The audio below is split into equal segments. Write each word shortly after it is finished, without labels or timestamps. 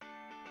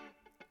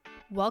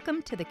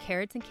Welcome to the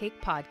Carrots and Cake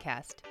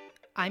podcast.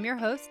 I'm your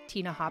host,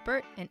 Tina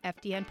Hoppert, an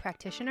FDN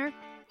practitioner,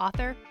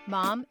 author,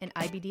 mom, and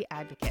IBD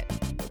advocate.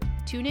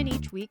 Tune in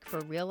each week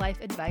for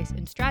real-life advice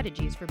and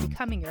strategies for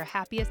becoming your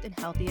happiest and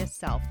healthiest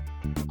self,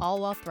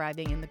 all while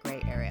thriving in the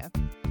gray area.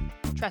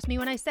 Trust me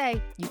when I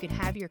say you can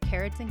have your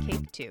carrots and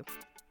cake too.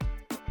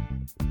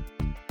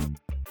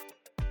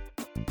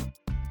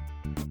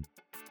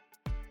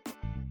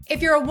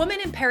 If you're a woman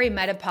in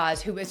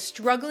perimenopause who is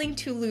struggling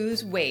to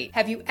lose weight,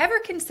 have you ever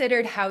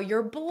considered how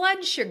your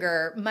blood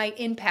sugar might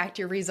impact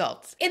your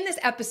results? In this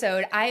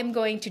episode, I am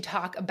going to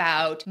talk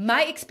about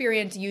my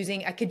experience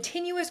using a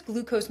continuous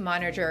glucose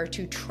monitor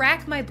to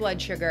track my blood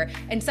sugar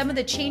and some of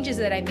the changes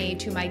that I made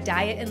to my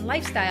diet and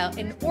lifestyle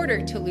in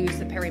order to lose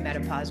the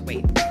perimenopause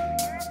weight.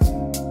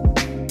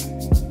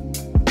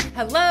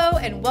 Hello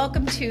and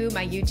welcome to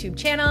my YouTube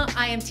channel.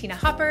 I am Tina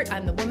Hoppert.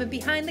 I'm the woman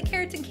behind the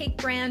Carrots and Cake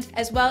brand,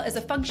 as well as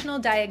a functional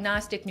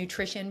diagnostic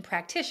nutrition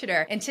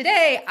practitioner. And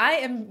today I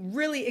am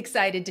really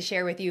excited to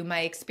share with you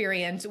my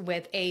experience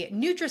with a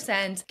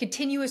NutriSense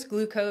continuous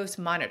glucose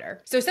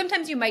monitor. So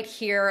sometimes you might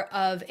hear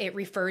of it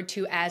referred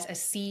to as a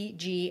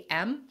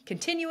CGM,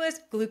 continuous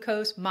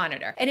glucose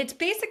monitor. And it's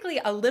basically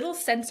a little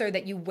sensor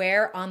that you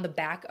wear on the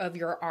back of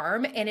your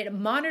arm, and it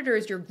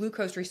monitors your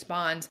glucose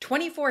response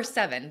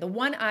 24/7. The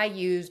one I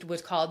used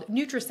was called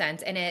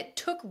NutriSense, and it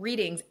took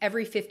readings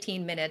every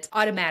 15 minutes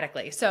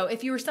automatically. So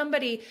if you were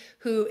somebody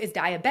who is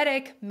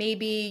diabetic,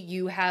 maybe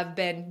you have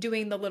been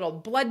doing the little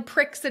blood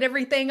pricks and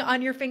everything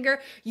on your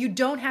finger, you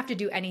don't have to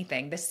do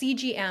anything. The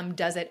CGM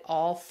does it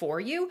all for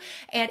you,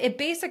 and it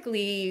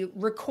basically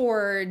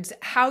records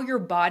how your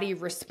body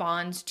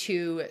responds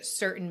to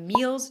certain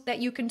meals that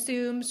you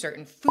consume,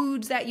 certain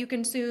foods that you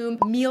consume,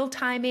 meal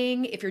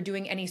timing, if you're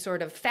doing any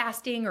sort of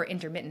fasting or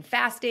intermittent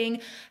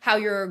fasting, how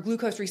your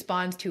glucose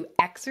responds to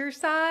exercise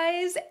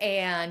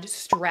and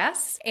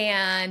stress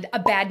and a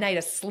bad night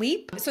of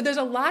sleep. So there's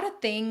a lot of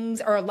things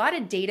or a lot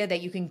of data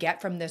that you can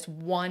get from this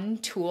one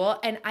tool.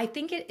 And I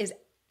think it is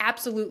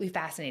absolutely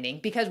fascinating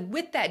because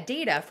with that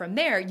data from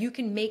there, you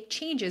can make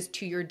changes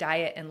to your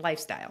diet and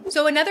lifestyle.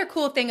 So another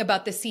cool thing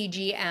about the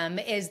CGM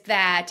is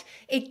that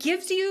it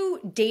gives you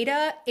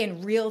data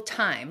in real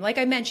time. Like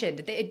I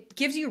mentioned, it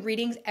gives you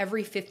readings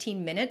every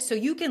 15 minutes. So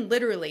you can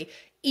literally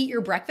eat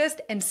your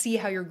breakfast and see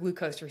how your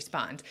glucose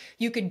responds.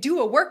 You could do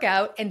a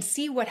workout and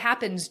see what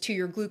happens to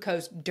your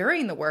glucose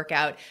during the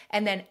workout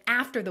and then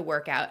after the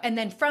workout. And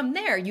then from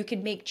there, you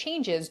can make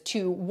changes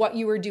to what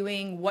you are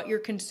doing, what you're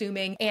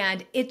consuming.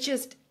 And it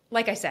just,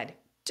 like I said,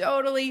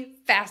 totally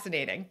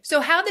fascinating. So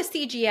how the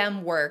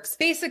CGM works,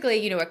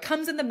 basically, it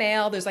comes in the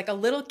mail, there's like a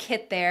little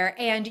kit there,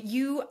 and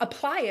you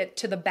apply it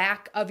to the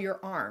back of your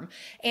arm.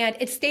 And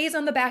it stays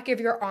on the back of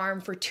your arm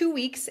for 2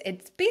 weeks.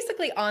 It's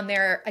basically on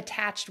there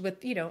attached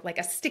with, like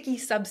a sticky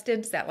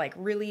substance that like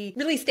really,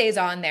 really stays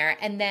on there.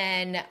 And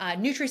then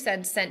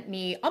NutriSense sent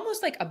me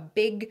almost like a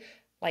big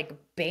like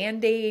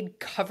Band-Aid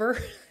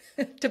cover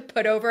to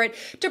put over it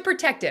to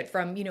protect it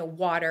from,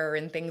 water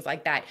and things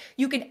like that.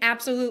 You can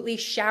absolutely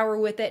shower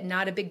with it,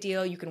 not a big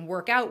deal. You can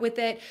work out with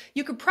it.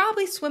 You could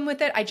probably swim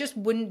with it. I just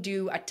wouldn't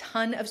do a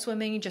ton of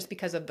swimming just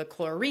because of the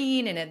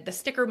chlorine and the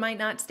sticker might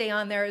not stay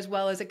on there as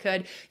well as it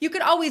could. You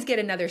could always get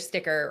another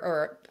sticker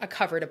or a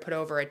cover to put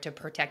over it to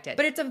protect it.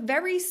 But it's a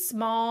very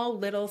small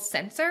little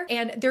sensor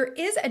and there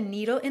is a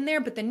needle in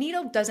there, but the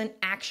needle doesn't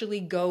actually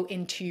go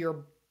into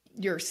your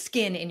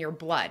skin in your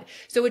blood.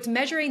 So it's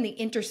measuring the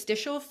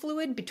interstitial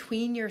fluid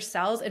between your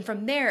cells. And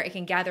from there, it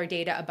can gather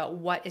data about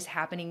what is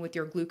happening with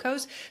your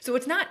glucose. So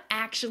it's not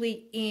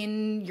actually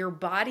in your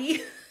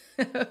body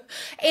and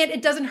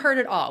it doesn't hurt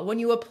at all. When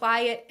you apply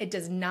it, it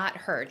does not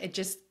hurt. It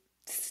just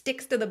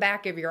sticks to the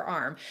back of your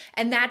arm.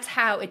 And that's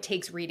how it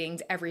takes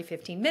readings every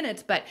 15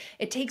 minutes, but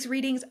it takes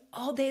readings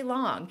all day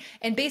long.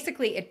 And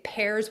basically it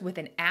pairs with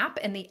an app,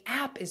 and the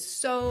app is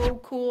so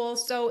cool,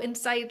 so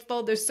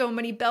insightful. There's so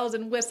many bells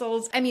and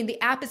whistles. I mean,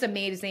 the app is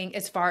amazing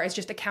as far as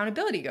just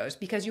accountability goes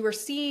because you are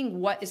seeing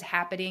what is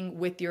happening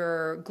with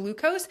your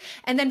glucose.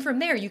 And then from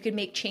there, you can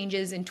make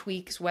changes and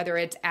tweaks, whether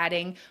it's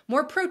adding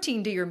more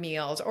protein to your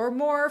meals or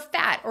more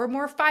fat or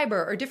more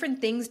fiber or different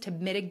things to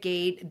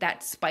mitigate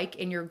that spike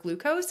in your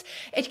glucose.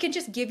 It can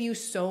just give you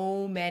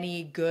so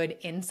many good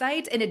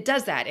insights, and it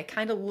does that. It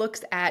kind of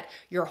looks at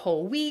your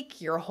whole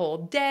week, your whole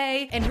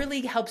day, and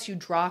really helps you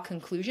draw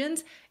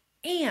conclusions.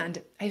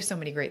 And I have so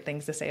many great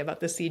things to say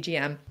about the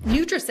CGM.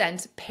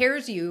 NutriSense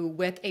pairs you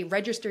with a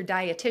registered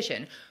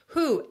dietitian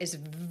who is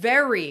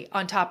very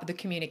on top of the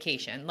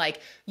communication.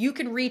 Like you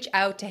can reach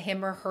out to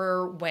him or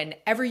her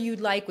whenever you'd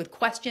like with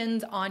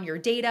questions on your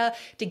data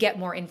to get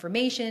more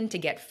information, to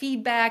get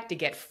feedback, to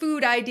get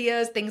food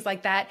ideas, things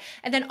like that.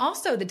 And then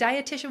also the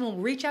dietitian will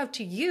reach out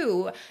to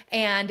you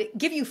and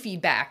give you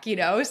feedback,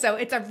 So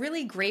it's a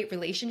really great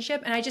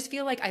relationship. And I just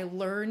feel like I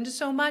learned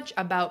so much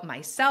about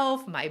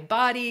myself, my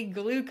body,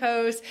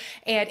 glucose,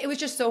 and it was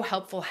just so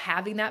helpful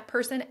having that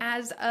person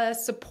as a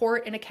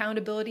support and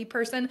accountability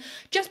person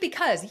just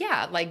because,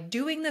 yeah, like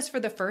doing this for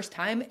the first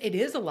time, it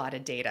is a lot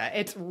of data.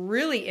 It's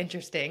really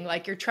interesting.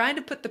 Like you're trying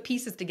to put the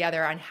pieces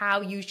together on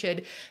how you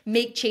should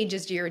make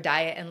changes to your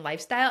diet and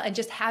lifestyle, and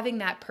just having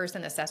that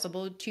person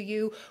accessible to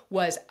you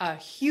was a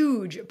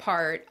huge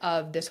part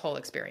of this whole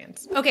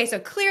experience. Okay, so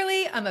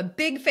clearly I'm a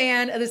big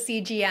fan of the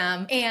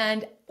CGM,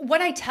 and what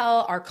I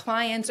tell our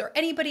clients or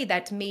anybody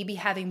that's maybe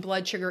having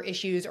blood sugar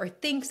issues or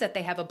thinks that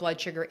they have a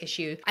blood sugar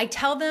issue, I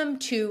tell them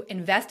to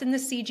invest in the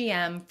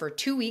CGM for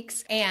 2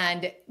 weeks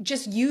and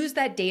just use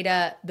that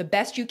data the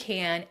best you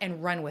can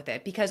and run with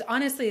it. Because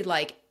honestly,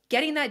 like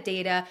getting that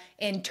data,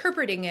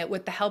 interpreting it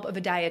with the help of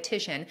a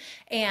dietitian,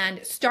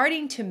 and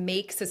starting to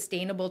make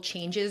sustainable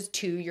changes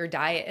to your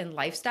diet and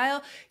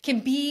lifestyle can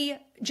be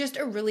just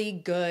a really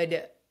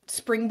good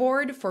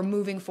springboard for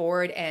moving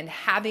forward and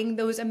having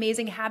those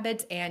amazing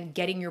habits and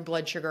getting your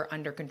blood sugar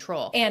under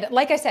control. And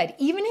like I said,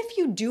 even if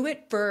you do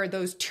it for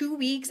those 2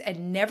 weeks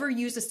and never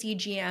use a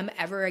CGM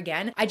ever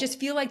again, I just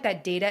feel like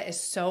that data is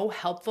so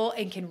helpful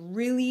and can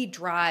really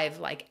drive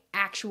like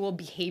actual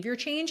behavior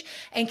change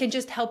and can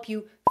just help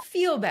you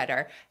feel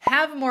better,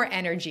 have more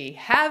energy,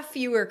 have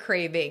fewer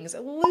cravings,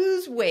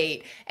 lose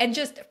weight, and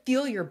just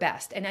feel your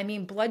best. And I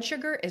mean, blood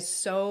sugar is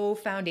so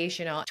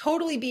foundational.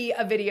 Totally be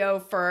a video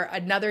for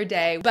another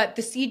day, but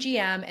the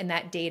CGM and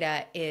that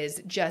data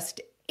is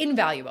just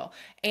invaluable.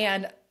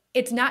 And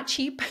it's not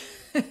cheap.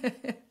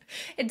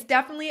 It's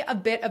definitely a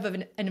bit of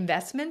an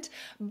investment,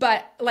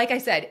 but like I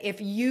said, if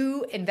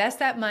you invest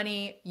that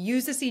money,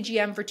 use the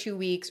CGM for 2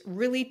 weeks,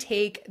 really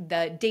take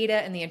the data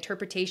and the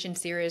interpretation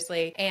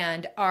seriously,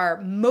 and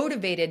are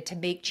motivated to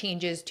make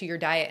changes to your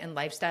diet and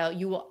lifestyle,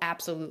 you will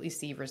absolutely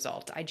see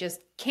results. I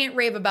just can't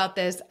rave about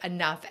this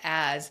enough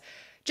as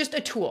just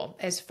a tool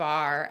as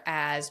far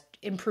as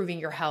improving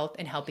your health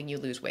and helping you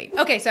lose weight.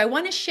 Okay, so I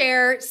want to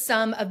share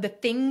some of the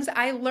things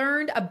I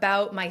learned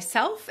about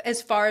myself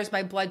as far as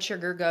my blood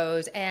sugar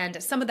goes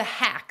and some of the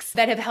hacks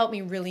that have helped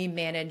me really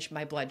manage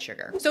my blood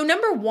sugar. So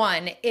number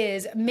one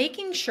is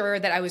making sure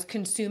that I was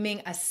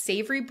consuming a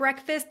savory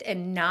breakfast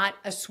and not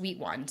a sweet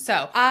one.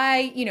 So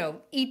I,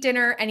 eat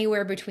dinner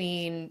anywhere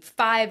between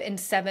 5 and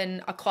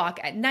 7 o'clock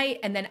at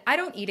night, and then I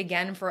don't eat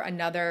again for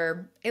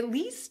another at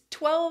least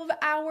 12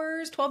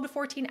 to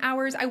 14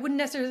 hours. I wouldn't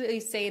necessarily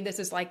say this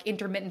is like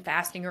intermittent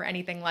fasting or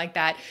anything like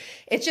that.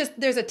 It's just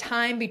there's a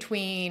time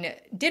between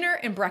dinner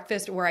and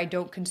breakfast where I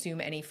don't consume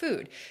any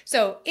food.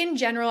 So in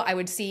general, I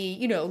would see,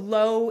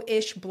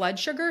 low-ish blood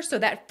sugar. So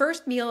that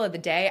first meal of the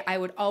day, I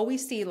would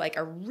always see like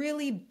a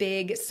really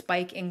big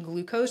spike in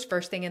glucose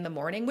first thing in the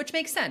morning, which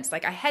makes sense.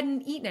 Like I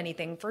hadn't eaten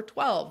anything for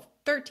 12,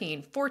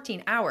 13,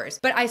 14 hours.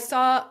 But I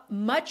saw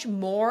much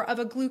more of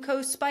a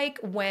glucose spike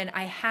when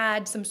I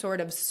had some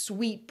sort of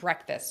sweet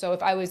breakfast. So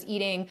if I was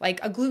eating like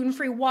a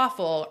gluten-free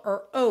waffle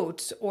or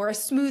oats or a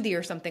smoothie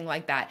or something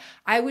like that,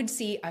 I would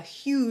see a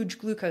huge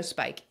glucose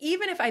spike,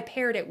 even if I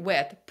paired it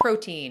with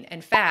protein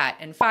and fat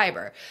and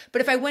fiber. But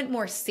if I went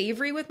more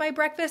savory with my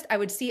breakfast, I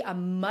would see a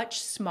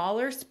much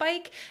smaller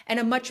spike and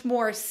a much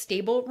more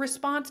stable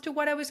response to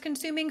what I was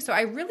consuming. So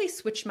I really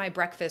switched my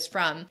breakfast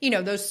from,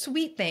 those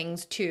sweet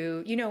things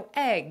to,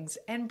 eggs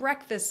and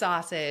breakfast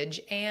sausage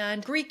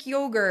and Greek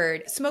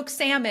yogurt, smoked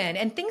salmon,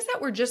 and things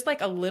that were just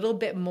like a little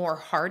bit more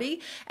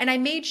hearty. And I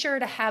made sure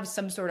to have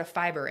some sort of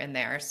fiber in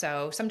there.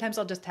 So sometimes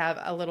I'll just have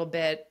a little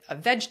bit of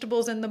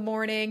vegetables in the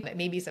morning,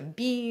 maybe some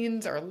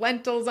beans or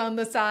lentils on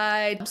the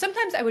side.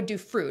 Sometimes I would do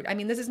fruit. I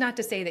mean, this is not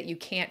to say that you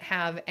can't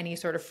have any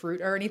sort of fruit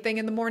or anything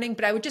in the morning,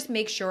 but I would just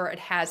make sure it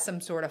has some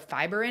sort of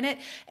fiber in it,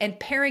 and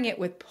pairing it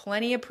with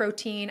plenty of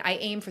protein. I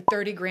aim for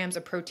 30 grams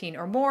of protein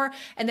or more,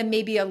 and then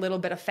maybe a little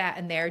bit of fat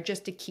in there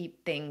just to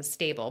keep things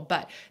stable.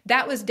 But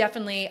that was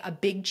definitely a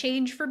big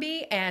change for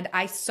me, and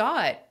I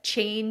saw it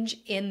change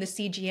in the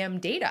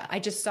CGM data. I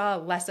just saw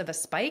less of a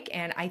spike,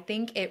 and I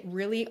think it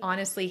really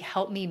honestly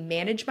helped me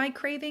manage my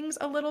cravings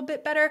a little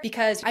bit better,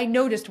 because I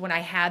noticed when I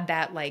had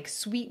that like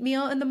sweet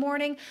meal in the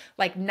morning,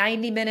 like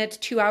 90 minutes,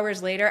 2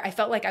 hours later, I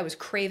felt like I was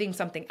craving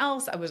something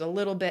else. I was a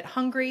little bit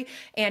hungry.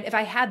 And if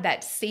I had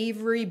that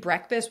savory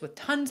breakfast with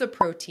tons of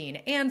protein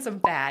and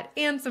some fat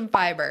and some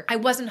fiber, I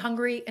wasn't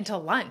hungry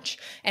until lunch.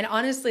 And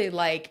honestly,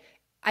 like,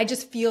 I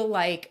just feel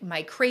like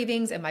my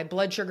cravings and my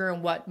blood sugar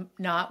and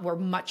whatnot were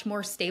much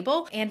more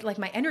stable, and like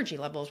my energy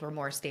levels were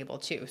more stable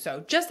too.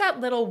 So just that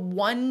little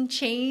one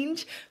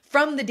change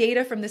from the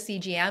data from the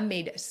CGM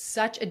made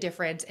such a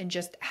difference in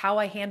just how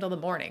I handle the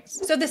mornings.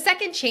 So the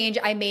second change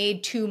I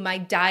made to my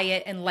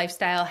diet and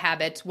lifestyle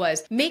habits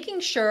was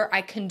making sure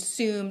I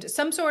consumed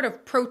some sort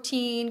of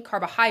protein,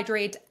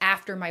 carbohydrates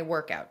after my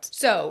workouts.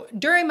 So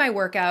during my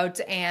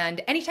workouts and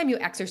anytime you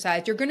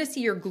exercise, you're gonna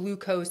see your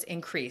glucose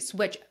increase,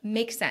 which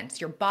makes sense.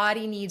 Your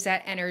body needs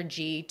that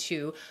energy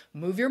to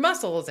move your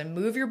muscles and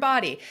move your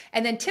body.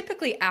 And then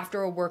typically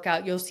after a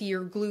workout, you'll see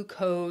your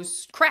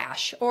glucose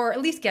crash, or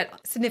at least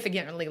get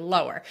significantly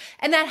lower.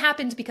 And that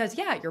happens because,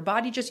 yeah, your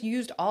body just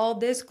used all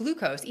this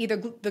glucose,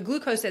 either the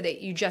glucose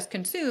that you just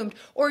consumed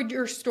or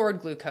your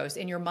stored glucose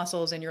in your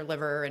muscles and your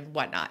liver and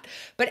whatnot.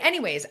 But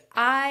anyways,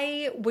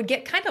 I would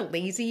get kind of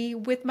lazy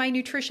with my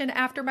nutrition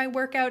after my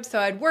workout. So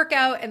I'd work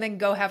out and then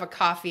go have a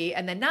coffee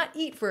and then not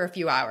eat for a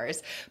few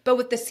hours. But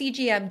with the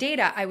CGM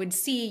data, I would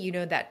see,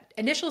 that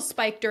initial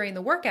spike during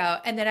the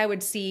workout, and then I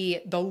would see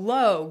the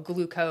low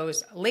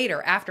glucose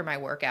later after my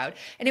workout,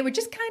 and it would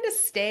just kind of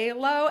stay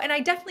low. And I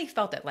definitely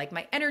felt it. Like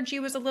my energy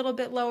was a little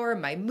bit lower,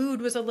 my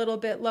mood was a little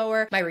bit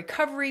lower, my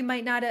recovery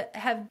might not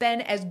have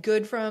been as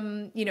good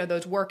from,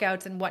 those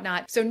workouts and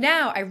whatnot. So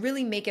now I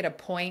really make it a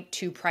point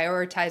to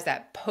prioritize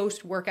that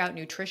post-workout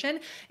nutrition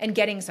and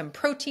getting some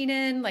protein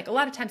in. Like a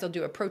lot of times I'll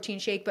do a protein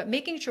shake, but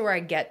making sure I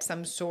get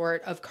some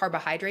sort of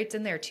carbohydrates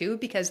in there too,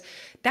 because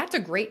that's a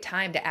great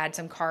time to add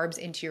some carbs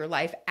into your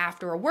life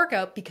after a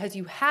workout because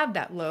you have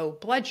that low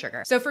blood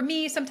sugar. So for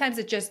me, sometimes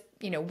it's just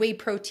whey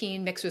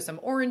protein mixed with some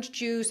orange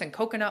juice and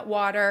coconut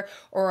water,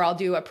 or I'll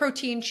do a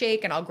protein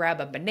shake and I'll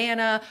grab a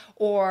banana,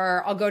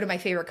 or I'll go to my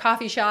favorite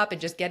coffee shop and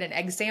just get an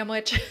egg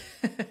sandwich.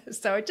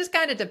 So it just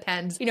kind of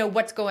depends,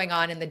 what's going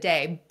on in the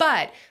day.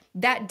 But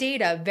that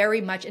data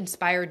very much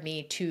inspired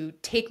me to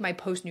take my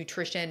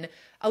post-nutrition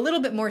a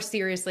little bit more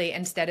seriously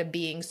instead of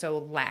being so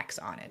lax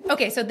on it.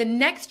 Okay, so the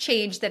next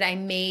change that I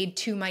made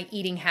to my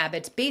eating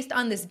habits based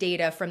on this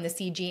data from the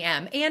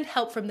CGM and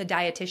help from the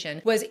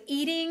dietitian was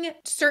eating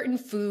certain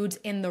foods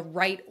in the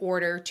right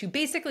order to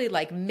basically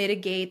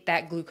mitigate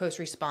that glucose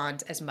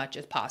response as much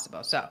as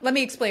possible. So let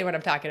me explain what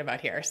I'm talking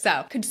about here.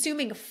 So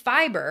consuming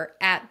fiber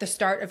at the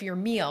start of your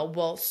meal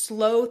will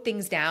slow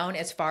things down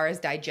as far as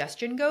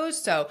digestion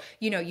goes. So,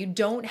 you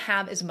don't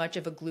have as much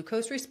of a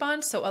glucose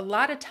response. So a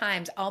lot of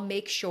times I'll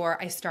make sure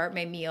I start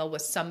my meal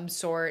with some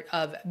sort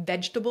of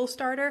vegetable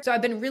starter. So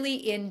I've been really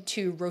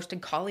into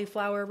roasted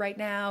cauliflower right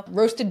now,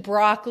 roasted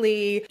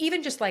broccoli,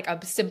 even just like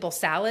a simple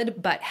salad,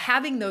 but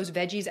having those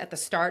veggies at the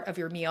start of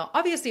your meal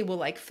obviously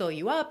will fill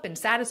you up and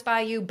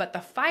satisfy you, but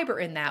the fiber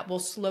in that will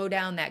slow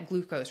down that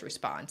glucose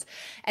response.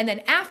 And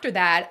then after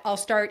that, I'll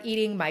start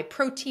eating my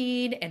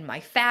protein and my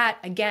fat.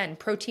 Again,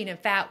 protein and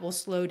fat will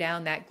slow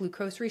down that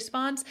glucose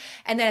response.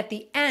 And then at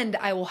the end,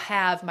 I will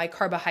have my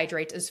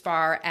carbohydrates as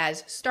far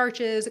as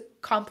starches,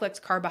 complex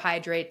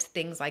carbohydrates,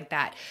 things like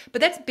that.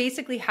 But that's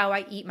basically how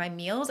I eat my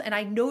meals. And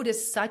I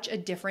noticed such a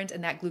difference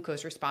in that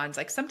glucose response.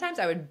 Sometimes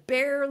I would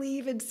barely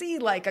even see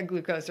a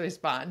glucose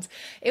response.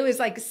 It was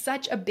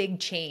such a big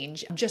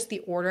change, just the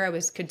order I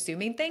was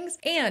consuming things.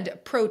 And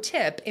pro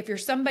tip, if you're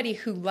somebody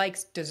who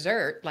likes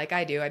dessert, like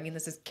I do,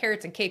 this is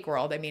carrots and cake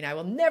world. I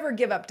will never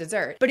give up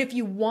dessert. But if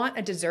you want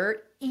a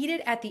dessert, eat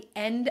it at the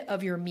end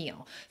of your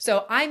meal.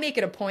 So I make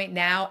it a point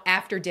now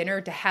after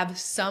dinner to have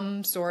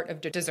some sort of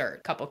dessert,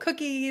 a couple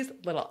cookies,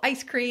 little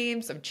ice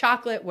cream, some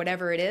chocolate,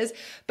 whatever it is.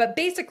 But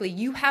basically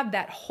you have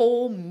that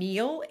whole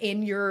meal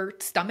in your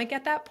stomach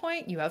at that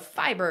point. You have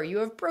fiber, you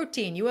have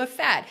protein, you have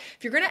fat.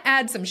 If you're going to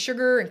add some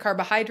sugar and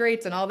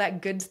carbohydrates and all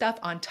that good stuff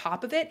on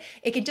top of it,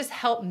 it can just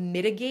help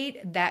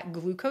mitigate that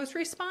glucose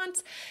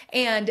response.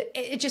 And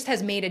it just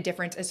has made a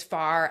difference as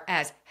far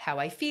as how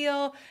I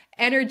feel,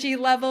 energy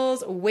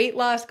levels, weight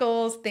loss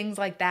goals, things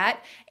like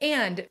that.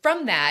 And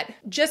from that,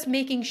 just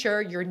making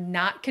sure you're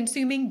not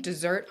consuming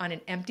dessert on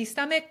an empty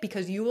stomach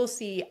because you will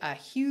see a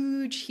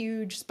huge,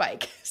 huge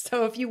spike.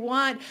 So if you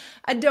want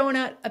a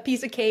donut, a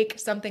piece of cake,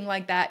 something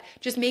like that,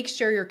 just make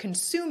sure you're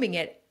consuming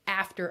it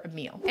after a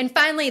meal. And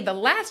finally, the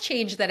last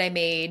change that I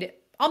made,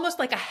 almost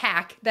like a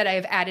hack that I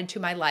have added to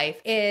my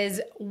life,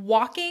 is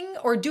walking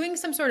or doing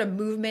some sort of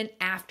movement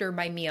after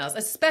my meals,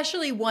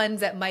 especially ones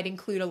that might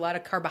include a lot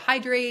of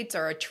carbohydrates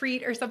or a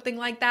treat or something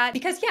like that.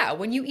 Because yeah,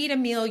 when you eat a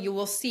meal, you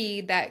will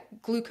see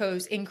that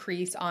glucose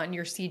increase on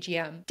your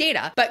CGM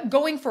data. But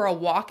going for a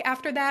walk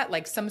after that,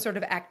 like some sort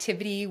of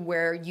activity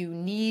where you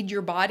need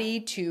your body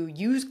to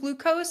use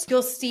glucose,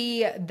 you'll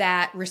see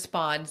that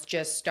response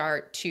just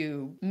start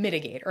to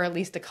mitigate or at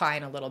least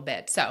decline a little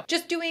bit. So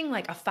just doing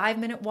like a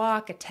 5-minute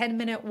walk, a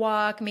 10-minute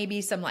walk,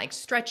 maybe some like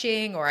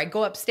stretching, or I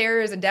go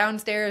upstairs and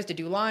downstairs to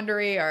do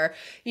laundry or,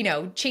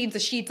 change the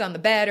sheets on the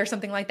bed or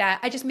something like that.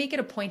 I just make it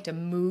a point to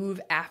move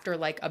after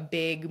like a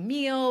big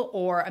meal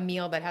or a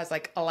meal that has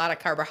like a lot of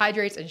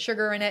carbohydrates and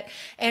sugar in it.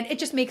 And it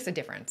just makes a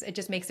difference. It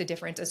just makes a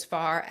difference as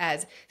far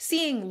as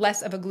seeing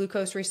less of a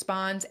glucose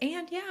response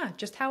and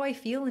just how I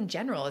feel in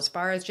general, as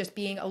far as just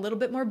being a little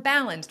bit more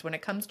balanced when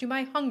it comes to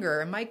my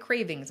hunger and my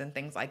cravings and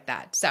things like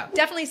that. So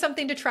definitely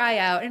something to try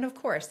out. And of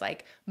course,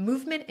 like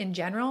movement in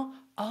general,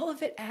 all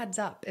of it adds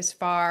up as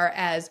far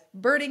as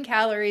burning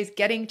calories,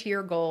 getting to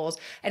your goals.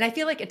 And I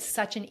feel like it's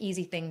such an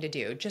easy thing to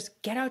do.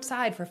 Just get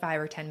outside for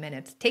 5 or 10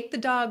 minutes, take the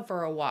dog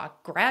for a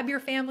walk, grab your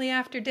family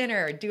after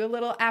dinner, do a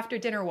little after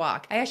dinner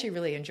walk. I actually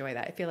really enjoy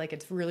that. I feel like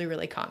it's really,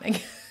 really calming.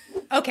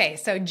 Okay,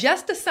 so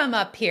just to sum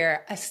up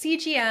here, a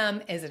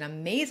CGM is an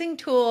amazing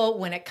tool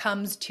when it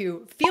comes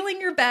to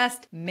feeling your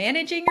best,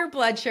 managing your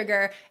blood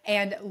sugar,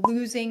 and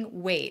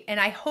losing weight.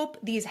 And I hope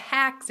these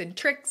hacks and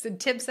tricks and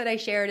tips that I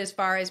shared as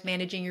far as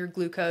managing your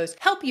glucose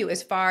help you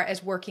as far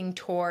as working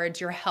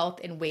towards your health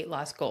and weight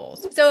loss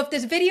goals. So if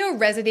this video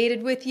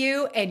resonated with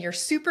you and you're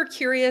super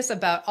curious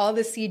about all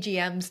the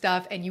CGM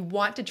stuff and you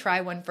want to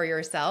try one for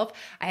yourself,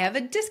 I have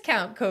a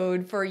discount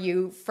code for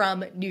you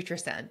from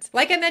NutriSense.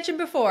 Like I mentioned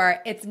before,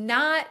 it's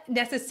not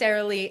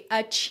necessarily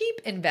a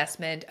cheap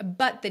investment,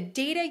 but the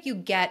data you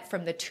get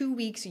from the 2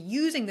 weeks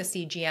using the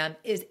CGM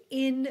is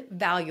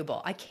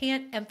invaluable. I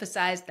can't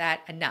emphasize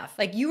that enough.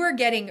 Like, you are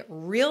getting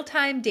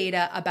real-time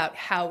data about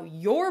how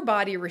your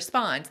body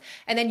responds.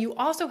 And then you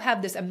also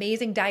have this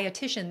amazing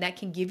dietitian that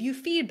can give you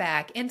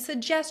feedback and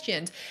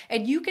suggestions,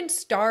 and you can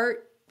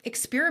start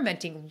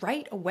experimenting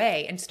right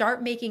away and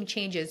start making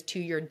changes to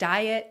your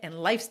diet and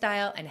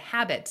lifestyle and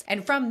habits.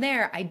 And from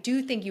there, I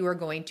do think you are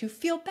going to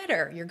feel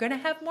better. You're going to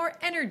have more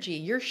energy.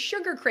 Your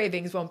sugar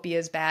cravings won't be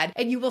as bad,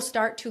 and you will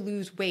start to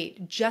lose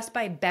weight just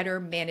by better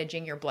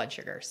managing your blood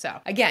sugar. So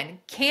again,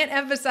 can't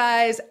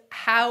emphasize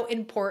how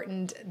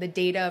important the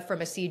data from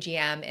a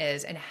CGM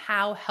is and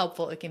how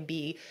helpful it can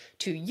be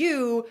to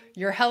you,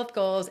 your health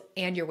goals,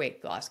 and your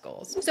weight loss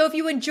goals. So if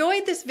you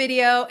enjoyed this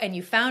video and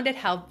you found it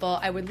helpful,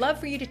 I would love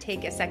for you to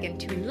take a second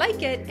to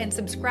like it and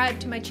subscribe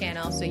to my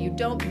channel so you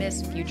don't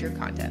miss future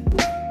content.